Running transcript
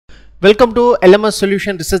Welcome to LMS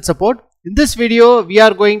Solution Research Support. In this video, we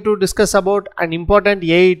are going to discuss about an important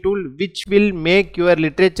AI tool which will make your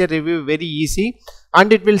literature review very easy,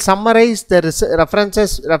 and it will summarize the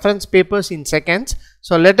reference papers in seconds.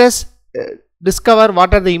 So let us discover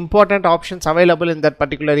what are the important options available in that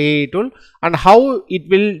particular AI tool and how it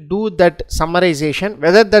will do that summarization,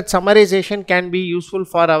 whether that summarization can be useful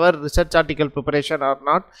for our research article preparation or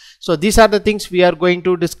not. So these are the things we are going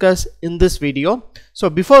to discuss in this video.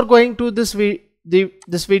 So before going to this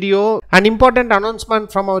video, an important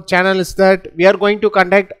announcement from our channel is that we are going to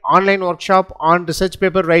conduct online workshop on research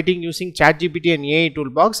paper writing using ChatGPT and AI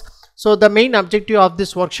toolbox. So the main objective of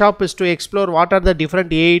this workshop is to explore what are the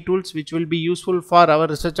different AI tools which will be useful for our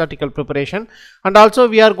research article preparation, and also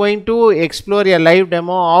we are going to explore a live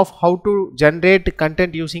demo of how to generate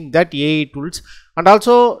content using that AI tools, and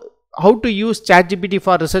also how to use ChatGPT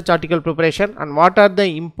for research article preparation, and what are the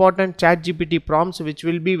important ChatGPT prompts which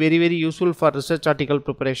will be very useful for research article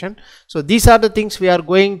preparation. So these are the things we are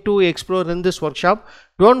going to explore in this workshop.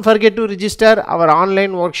 Don't forget to register our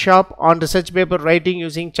online workshop on research paper writing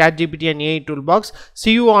using ChatGPT and AI toolbox.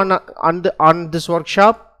 See you on this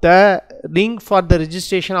workshop. The link for the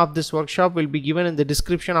registration of this workshop will be given in the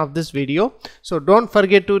description of this video. So don't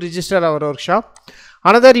forget to register our workshop.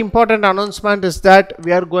 Another important announcement is that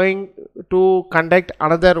we are going to conduct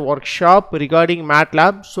another workshop regarding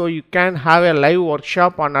MATLAB. So you can have a live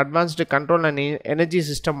workshop on advanced control and energy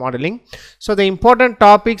system modeling. So the important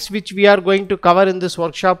topics which we are going to cover in this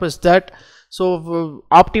workshop is that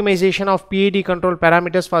optimization of PID control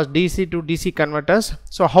parameters for DC to DC converters.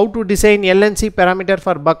 So how to design LNC parameter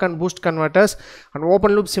for buck and boost converters and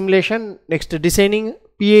open loop simulation. Next, designing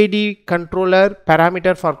PID controller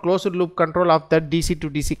parameter for closed loop control of that DC to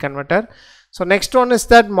DC converter. So next one is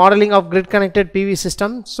that modeling of grid connected PV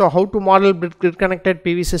system. So how to model grid connected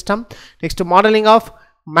PV system. Next, modeling of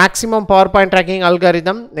maximum power point tracking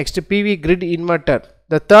algorithm. Next, PV grid inverter.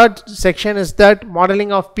 The third section is that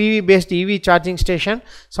modeling of PV based EV charging station.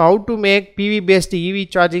 So how to make PV based EV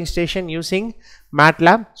charging station using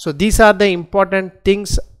MATLAB. So these are the important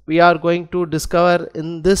things we are going to discover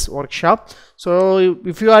in this workshop. So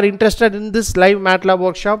if you are interested in this live MATLAB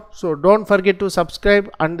workshop, so don't forget to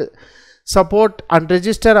subscribe and support and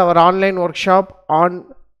register our online workshop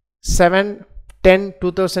on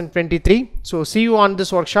 7/10/2023. So see you on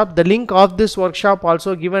this workshop. The link of this workshop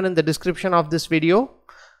also given in the description of this video.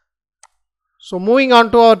 So moving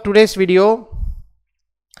on to our today's video.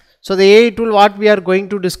 So the AI tool what we are going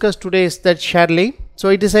to discuss today is that 𝐝𝐴. So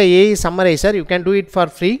it is a AI summarizer. You can do it for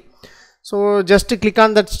free. So just to click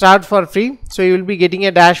on that start for free. So you will be getting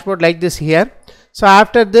a dashboard like this here. So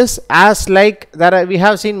after this, as like we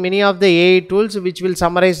have seen many of the AI tools which will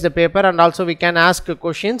summarize the paper, and also we can ask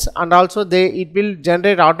questions, and also it will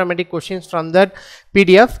generate automatic questions from that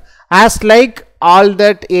PDF as like all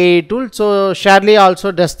that AI tool. So 𝐝𝐴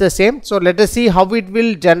also does the same. So let us see how it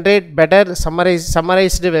will generate better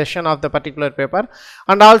summarized version of the particular paper,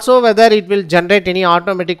 and also whether it will generate any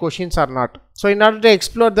automatic questions or not. So in order to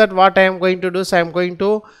explore that, what I am going to do is I am going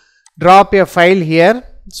to drop a file here.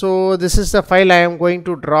 So this is the file I am going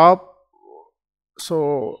to drop.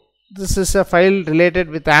 So this is a file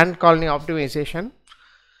related with ant colony optimization.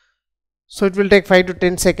 So it will take 5 to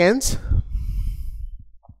 10 seconds.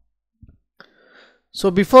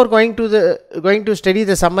 So before going to study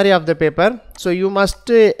the summary of the paper, so you must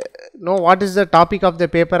know what is the topic of the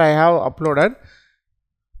paper I have uploaded.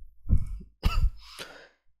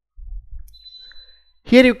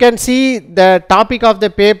 Here you can see the topic of the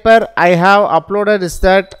paper I have uploaded is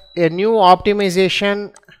that a new approach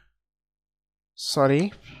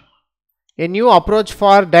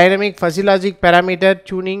for dynamic fuzzy logic parameter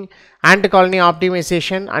tuning ant colony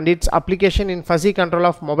optimization and its application in fuzzy control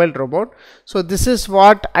of mobile robot. So this is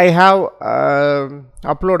what I have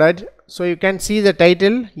uploaded. So you can see the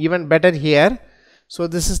title even better here. So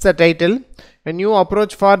this is the title, a new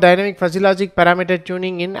approach for dynamic fuzzy logic parameter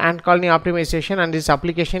tuning in ant colony optimization and its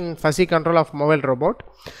application in fuzzy control of mobile robot.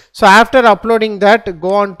 So after uploading that,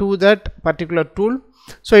 go on to that particular tool.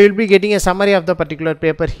 So you will be getting a summary of the particular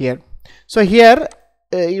paper here. So here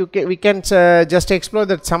we can just explore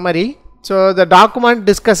that summary. So the document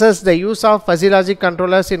discusses the use of fuzzy logic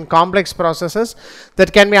controllers in complex processes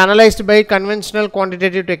that can be analyzed by conventional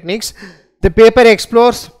quantitative techniques. The paper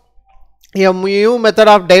explores a new method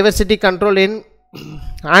of diversity control in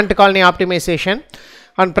ant colony optimization,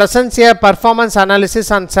 and presents a performance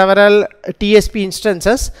analysis on several TSP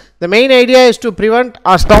instances. The main idea is to prevent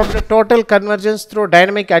or stop the total convergence through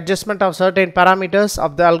dynamic adjustment of certain parameters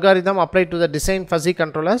of the algorithm applied to the design fuzzy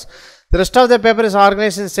controllers. The rest of the paper is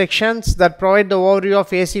organized in sections that provide the overview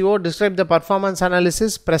of ACO, describe the performance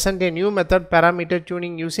analysis, present a new method parameter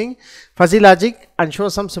tuning using fuzzy logic, and show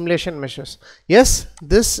some simulation measures. Yes,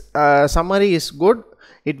 this summary is good.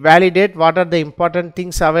 It validates what are the important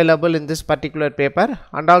things available in this particular paper,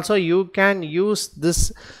 and also you can use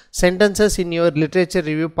this sentences in your literature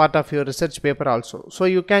review part of your research paper also. So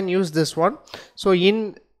you can use this one. So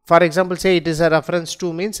in, for example, say it is a reference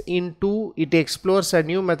 2 means in 2 it explores a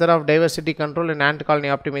new method of diversity control and ant colony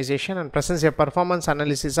optimization and presents a performance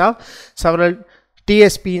analysis of several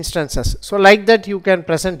TSP instances. So like that you can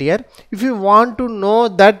present here. If you want to know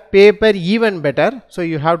that paper even better, so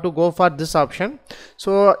you have to go for this option.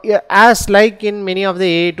 So as like in many of the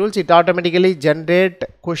AI tools, it automatically generate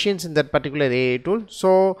questions in that particular AI tool.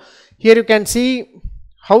 So here you can see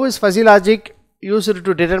how is fuzzy logic used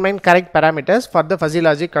to determine correct parameters for the fuzzy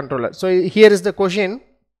logic controller. So here is the question.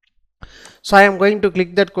 So I am going to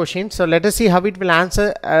click that question. So let us see how it will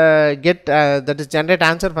answer, that is generate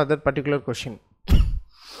answer for that particular question.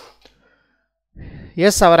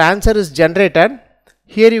 Yes, our answer is generated.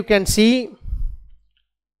 Here you can see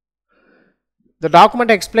the document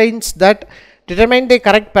explains that determine the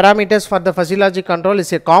correct parameters for the fuzzy logic control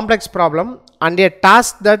is a complex problem and a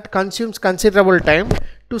task that consumes considerable time.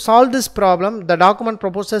 To solve this problem, the document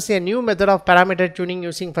proposes a new method of parameter tuning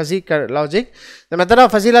using fuzzy logic. The method of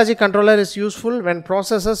fuzzy logic controller is useful when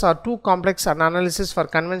processes are too complex and analysis for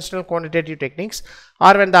conventional quantitative techniques,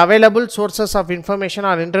 or when the available sources of information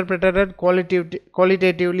are interpreted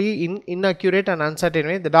qualitatively inaccurate and uncertain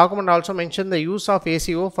way. The document also mentioned the use of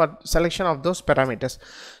ACO for selection of those parameters.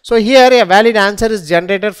 So here a valid answer is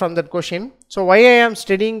generated from that question. So why I am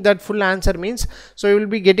studying that full answer means, so you will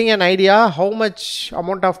be getting an idea how much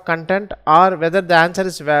amount of content or whether the answer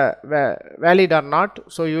is valid or not.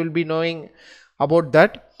 So you will be knowing about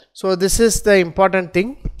that. So this is the important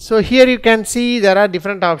thing. So here you can see there are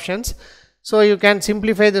different options. So you can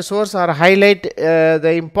simplify the source or highlight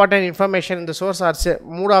the important information in the source, or say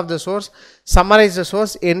mood of the source, summarize the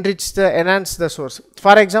source, enhance the source.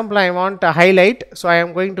 For example, I want to highlight, so I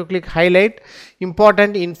am going to click highlight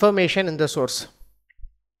important information in the source.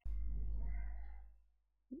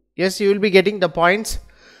 Yes, you will be getting the points.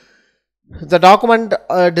 The document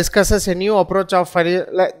discusses a new approach of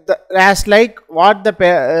as like what the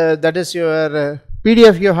that is your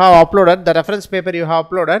PDF you have uploaded, the reference paper you have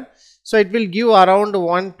uploaded. So it will give around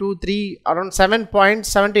 1, 2, 3, around 7 points,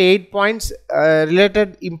 7 to 8 points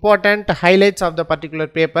related important highlights of the particular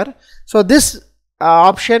paper. So this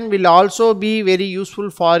option will also be very useful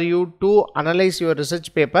for you to analyze your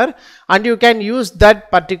research paper, and you can use that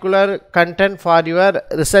particular content for your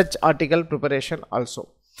research article preparation also.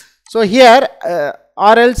 So here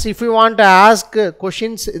or else if you want to ask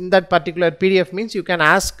questions in that particular PDF means you can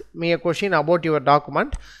ask me a question about your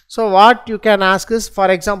document. So what you can ask is, for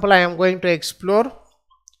example, I am going to explore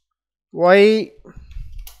why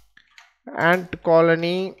ant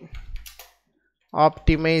colony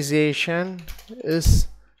optimization is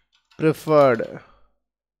preferred.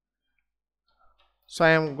 So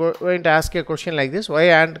I am going to ask a question like this: why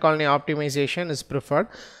ant colony optimization is preferred?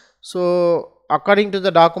 So according to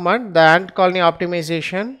the document, the ant colony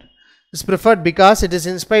optimization is preferred because it is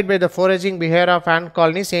inspired by the foraging behavior of ant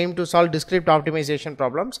colonies aimed to solve discrete optimization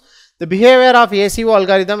problems. The behavior of ACO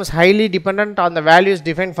algorithm is highly dependent on the values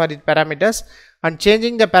defined for its parameters, and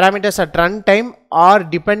changing the parameters at runtime or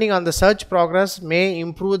depending on the search progress may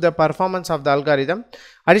improve the performance of the algorithm.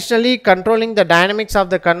 Additionally, controlling the dynamics of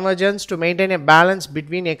the convergence to maintain a balance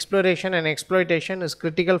between exploration and exploitation is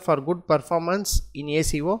critical for good performance in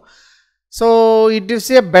ACO. So it gives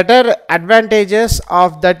a better advantages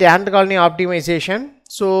of that ant colony optimization,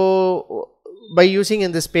 so by using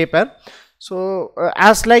in this paper. So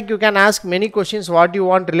as like you can ask many questions what you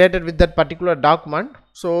want related with that particular document.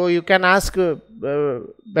 So you can ask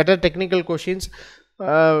better technical questions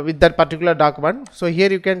with that particular document. So here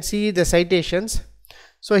you can see the citations.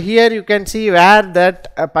 So here you can see where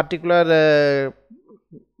that particular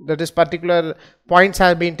points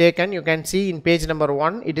have been taken. You can see in page number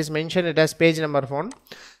 1 it is mentioned it as page number 1.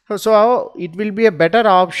 So it will be a better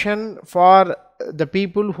option for the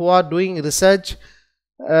people who are doing research,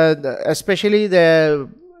 especially the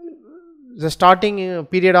starting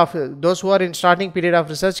period of those who are in starting period of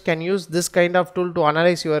research can use this kind of tool to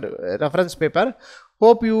analyze your reference paper.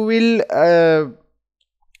 Hope you will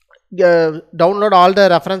download all the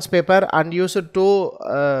reference paper and use it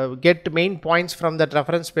to get main points from that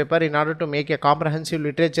reference paper in order to make a comprehensive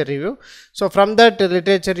literature review. So from that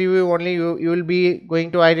literature review only you will be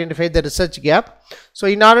going to identify the research gap. So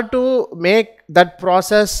in order to make that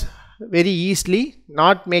process very easily,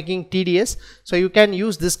 not making tedious, so you can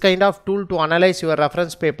use this kind of tool to analyze your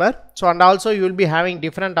reference paper. So and also you will be having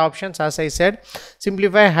different options, as I said: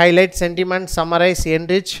 simplify, highlight, sentiment, summarize,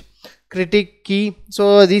 enrich, critique, key.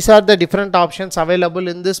 So these are the different options available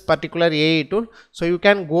in this particular AI tool. So you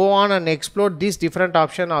can go on and explore these different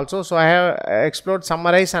options also. So I have explored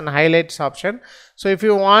summarize and highlights option. So if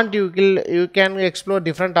you want, you can explore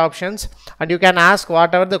different options and you can ask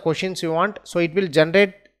whatever the questions you want. So it will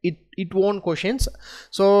generate its own questions.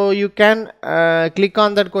 So you can click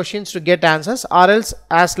on that questions to get answers, or else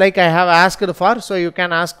as like I have asked for, so you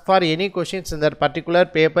can ask for any questions in that particular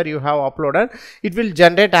paper you have uploaded. It will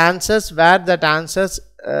generate answers where that answers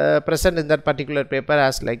present in that particular paper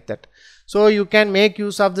as like that. So you can make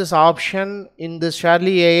use of this option in this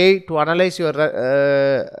𝐝𝐴𝐿Y AI to analyze your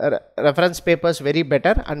reference papers very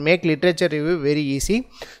better and make literature review very easy.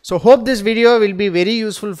 So hope this video will be very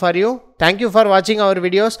useful for you. Thank you for watching our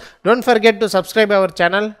videos. Don't forget to subscribe our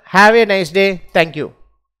channel. Have a nice day. Thank you.